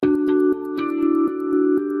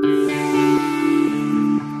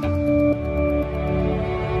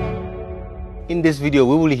In this video,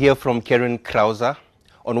 we will hear from Karen Krause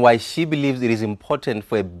on why she believes it is important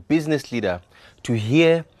for a business leader to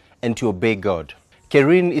hear and to obey God.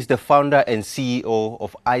 Karen is the founder and CEO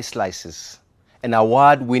of iSlices, an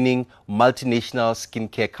award-winning multinational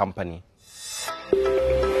skincare company.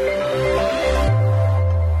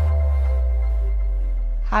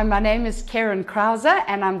 Hi, my name is Karen Krause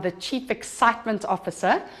and I'm the Chief Excitement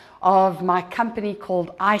Officer of my company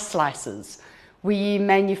called iSlices. We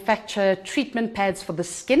manufacture treatment pads for the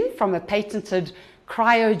skin from a patented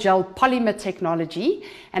cryogel polymer technology,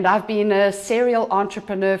 and I've been a serial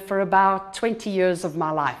entrepreneur for about 20 years of my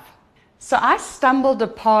life. So I stumbled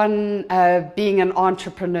upon being an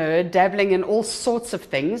entrepreneur, dabbling in all sorts of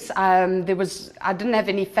things. I didn't have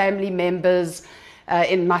any family members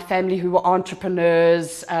in my family who were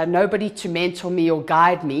entrepreneurs, nobody to mentor me or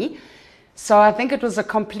guide me. So I think it was a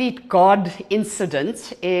complete God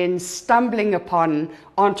incident in stumbling upon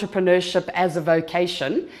entrepreneurship as a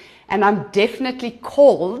vocation. And I'm definitely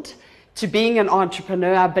called to being an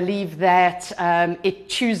entrepreneur. I believe that it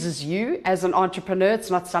chooses you as an entrepreneur. It's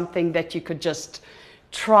not something that you could just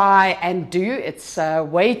try and do. It's a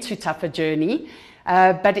way too tough a journey.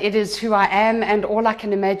 But it is who I am and all I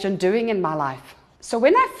can imagine doing in my life. So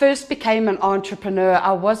when I first became an entrepreneur,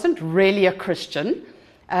 I wasn't really a Christian.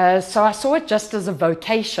 So I saw it just as a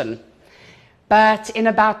vocation. But in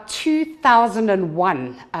about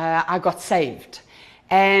 2001, I got saved.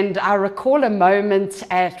 And I recall a moment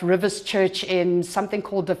at Rivers Church in something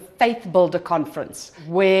called a Faith Builder Conference,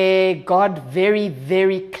 where God very,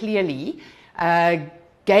 very clearly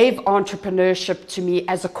gave entrepreneurship to me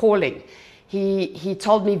as a calling. He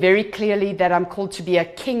told me very clearly that I'm called to be a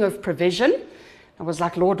king of provision. I was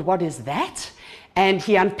like, Lord, what is that? And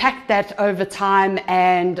he unpacked that over time,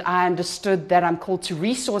 and I understood that I'm called to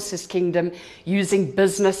resource his kingdom using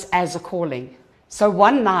business as a calling. So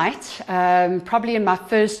one night, probably in my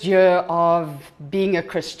first year of being a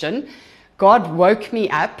Christian, God woke me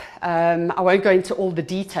up. I won't go into all the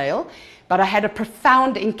detail, but I had a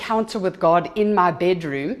profound encounter with God in my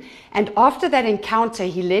bedroom. And after that encounter,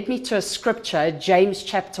 he led me to a scripture, James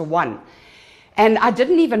chapter 1. And I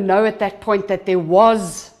didn't even know at that point that there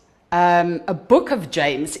was a book of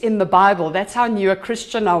James in the Bible. That's how new a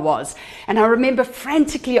Christian I was. And I remember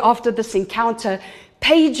frantically after this encounter,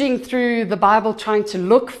 paging through the Bible trying to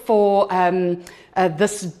look for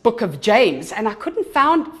this book of James. And I couldn't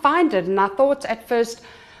find it. And I thought at first,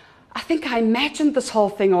 I think I imagined this whole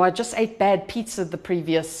thing, or I just ate bad pizza the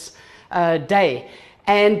previous day.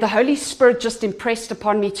 And the Holy Spirit just impressed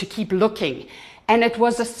upon me to keep looking. And it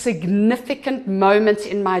was a significant moment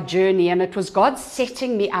in my journey, and it was God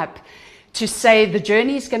setting me up to say the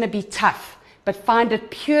journey is going to be tough, but find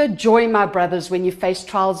it pure joy, my brothers, when you face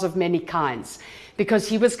trials of many kinds, because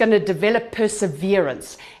he was going to develop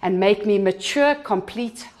perseverance and make me mature,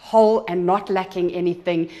 complete, whole, and not lacking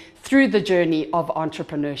anything through the journey of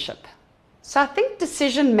entrepreneurship. So I think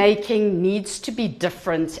decision making needs to be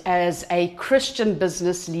different as a Christian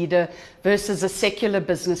business leader versus a secular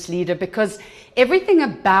business leader, because everything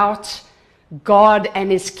about God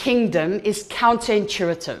and his kingdom is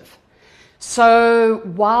counterintuitive. So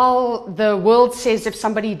while the world says if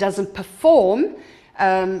somebody doesn't perform,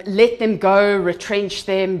 let them go, retrench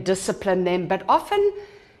them, discipline them, but often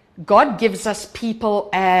God gives us people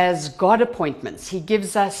as God appointments. He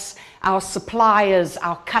gives us our suppliers,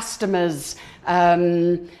 our customers,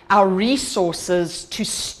 our resources to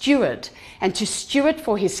steward and to steward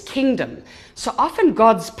for his kingdom. So often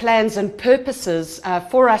God's plans and purposes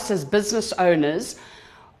for us as business owners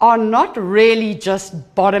are not really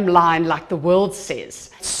just bottom line like the world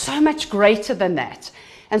says. It's so much greater than that.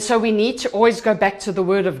 And so we need to always go back to the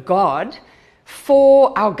Word of God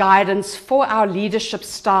for our guidance, for our leadership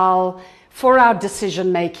style, for our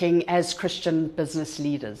decision making as Christian business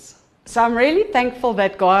leaders. So I'm really thankful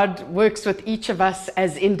that God works with each of us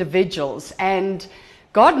as individuals, and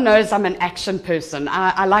God knows I'm an action person.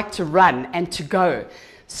 I like to run and to go.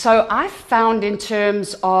 So I found, in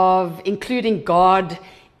terms of including God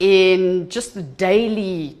in just the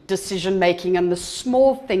daily decision making and the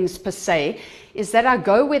small things per se, is that I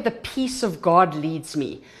go where the peace of God leads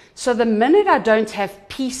me. So the minute I don't have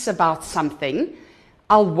peace about something,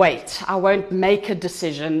 I'll wait. I won't make a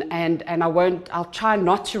decision, and I'll try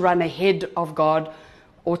not to run ahead of God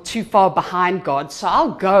or too far behind God. So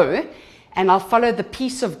I'll go and I'll follow the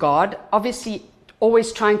peace of God, obviously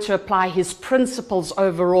always trying to apply his principles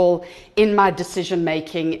overall in my decision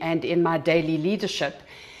making and in my daily leadership.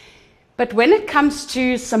 But when it comes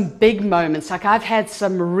to some big moments, like I've had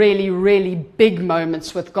some really, really big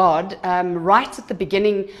moments with God, right at the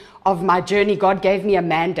beginning of my journey, God gave me a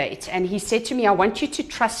mandate. And He said to me, I want you to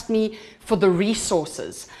trust me for the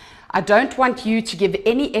resources. I don't want you to give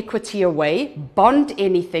any equity away, bond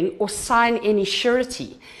anything, or sign any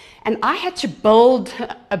surety. And I had to build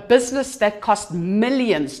a business that cost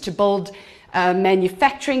millions to build a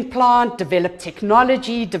manufacturing plant, develop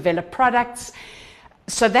technology, develop products.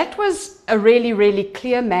 So that was a really, really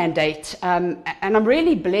clear mandate. And I'm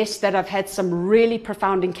really blessed that I've had some really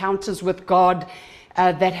profound encounters with God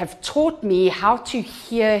that have taught me how to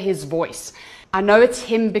hear His voice. I know it's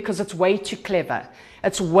Him because it's way too clever.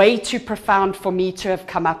 It's way too profound for me to have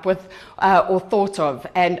come up with or thought of.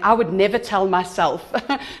 And I would never tell myself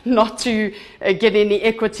not to get any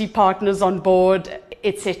equity partners on board,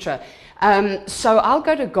 etc. So I'll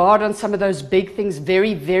go to God on some of those big things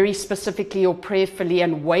very, very specifically or prayerfully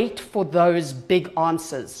and wait for those big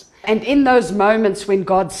answers. And in those moments when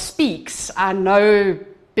God speaks, I know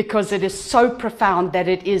because it is so profound that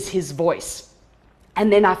it is His voice.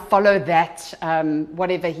 And then I follow that,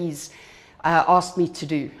 whatever He's asked me to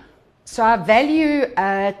do. So I value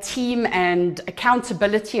team and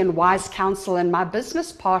accountability and wise counsel, and my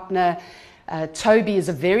business partner Toby is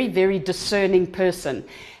a very, very discerning person,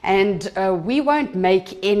 and we won't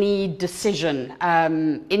make any decision,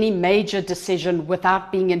 any major decision,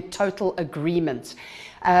 without being in total agreement.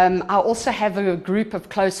 I also have a group of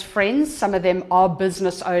close friends, some of them are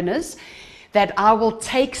business owners, that I will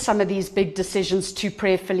take some of these big decisions to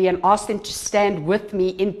prayerfully and ask them to stand with me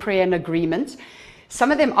in prayer and agreement.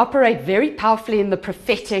 Some of them operate very powerfully in the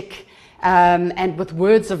prophetic and with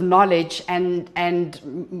words of knowledge, and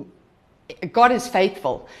God is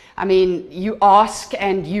faithful. I mean, you ask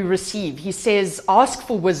and you receive. He says, ask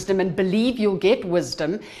for wisdom and believe you'll get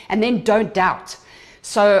wisdom, and then don't doubt.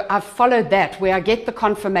 So I've followed that. Where I get the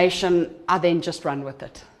confirmation, I then just run with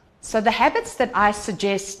it. So the habits that I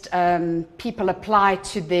suggest people apply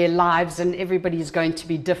to their lives, and everybody's going to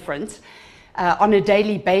be different, on a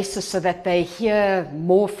daily basis so that they hear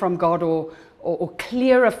more from God or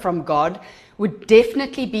clearer from God, would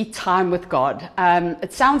definitely be time with God.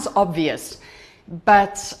 It sounds obvious,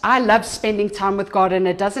 but I love spending time with God, and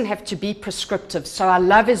it doesn't have to be prescriptive. So I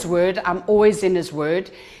love His Word. I'm always in His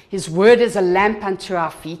Word. His Word is a lamp unto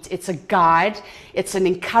our feet. It's a guide. It's an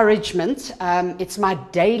encouragement. It's my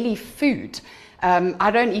daily food.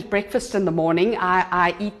 I don't eat breakfast in the morning.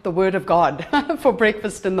 I eat the Word of God for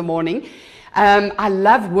breakfast in the morning. I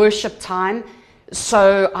love worship time.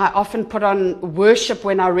 So I often put on worship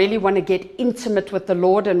when I really want to get intimate with the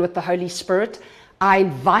Lord and with the Holy Spirit. I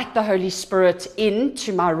invite the Holy Spirit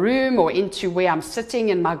into my room or into where I'm sitting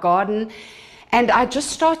in my garden, and I just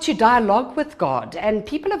start to dialogue with God. And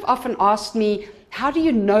people have often asked me, how do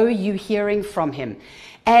you know you're hearing from Him?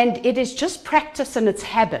 And it is just practice and it's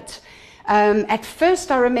habit. At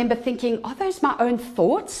first I remember thinking, are those my own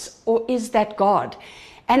thoughts or is that God?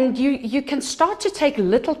 And you can start to take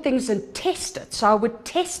little things and test it. So I would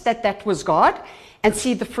test that was God and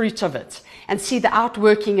see the fruit of it and see the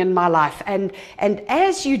outworking in my life. And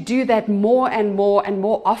as you do that more and more and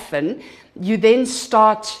more often, you then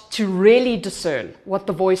start to really discern what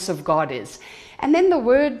the voice of God is. And then the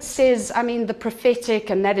Word says, I mean, the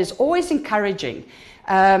prophetic, and that is always encouraging.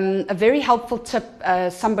 A very helpful tip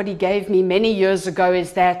somebody gave me many years ago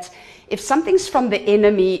is that if something's from the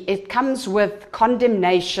enemy, it comes with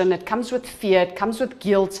condemnation, it comes with fear, it comes with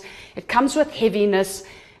guilt, it comes with heaviness.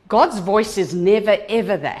 God's voice is never,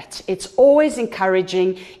 ever that. It's always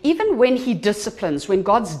encouraging. Even when He disciplines, when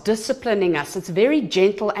God's disciplining us, it's very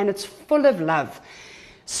gentle and it's full of love.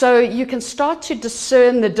 So you can start to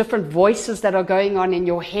discern the different voices that are going on in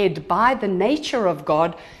your head by the nature of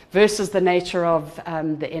God versus the nature of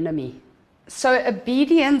the enemy. So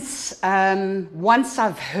obedience, once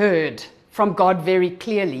I've heard from God very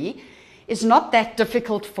clearly, is not that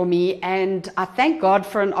difficult for me, and I thank God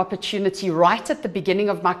for an opportunity right at the beginning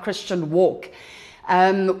of my Christian walk,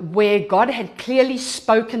 where God had clearly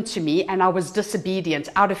spoken to me and I was disobedient.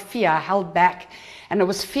 Out of fear, I held back, and it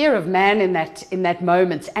was fear of man in that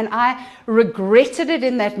moment, and I regretted it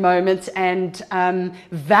in that moment and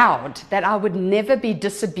vowed that I would never be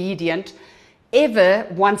disobedient ever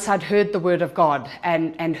once I'd heard the Word of God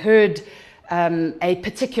and heard a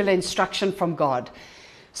particular instruction from God.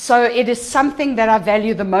 So it is something that I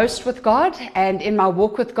value the most with God, and in my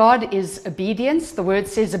walk with God is obedience. The Word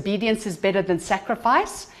says obedience is better than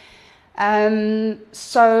sacrifice.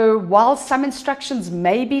 So while some instructions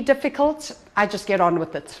may be difficult, I just get on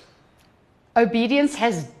with it. Obedience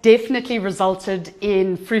has definitely resulted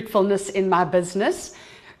in fruitfulness in my business.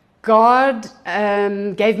 God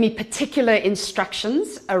gave me particular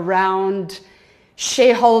instructions around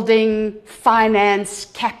shareholding, finance,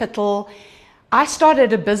 capital. I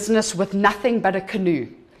started a business with nothing but a canoe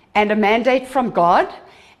and a mandate from God,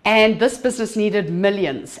 and this business needed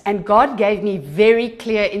millions. And God gave me very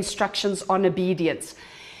clear instructions on obedience.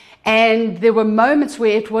 And there were moments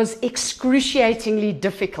where it was excruciatingly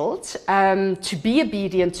difficult to be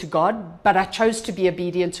obedient to God, but I chose to be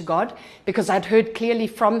obedient to God because I'd heard clearly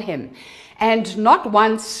from Him. And not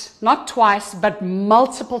once, not twice, but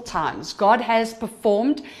multiple times, God has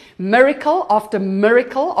performed miracle after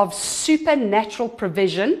miracle of supernatural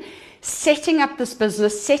provision, setting up this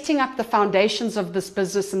business, setting up the foundations of this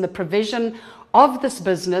business and the provision of this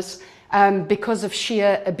business because of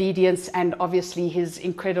sheer obedience and obviously His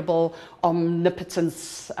incredible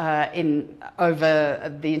omnipotence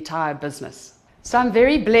over the entire business. So I'm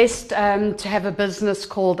very blessed to have a business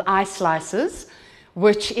called iSlices,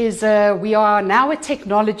 which is, we are now a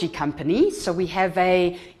technology company. So we have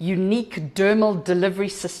a unique dermal delivery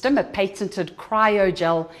system, a patented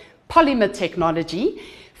cryogel polymer technology,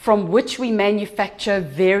 from which we manufacture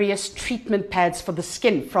various treatment pads for the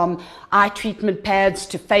skin, from eye treatment pads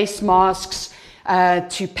to face masks,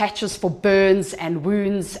 to patches for burns and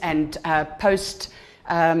wounds and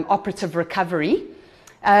post-operative recovery.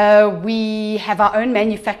 We have our own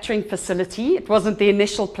manufacturing facility. It wasn't the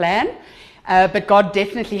initial plan, but God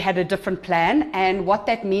definitely had a different plan. And what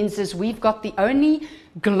that means is we've got the only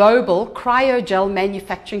global cryogel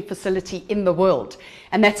manufacturing facility in the world.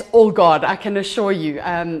 And that's all God, I can assure you.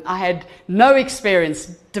 I had no experience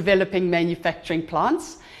developing manufacturing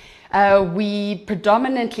plants. We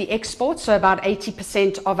predominantly export, so about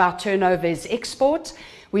 80% of our turnover is export.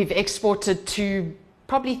 We've exported to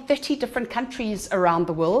probably 30 different countries around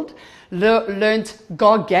the world, learned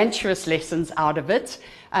gargantuous lessons out of it,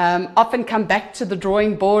 often come back to the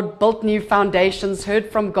drawing board, built new foundations,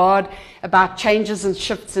 heard from God about changes and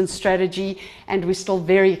shifts in strategy, and we're still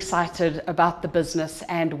very excited about the business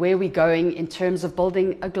and where we're going in terms of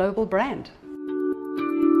building a global brand.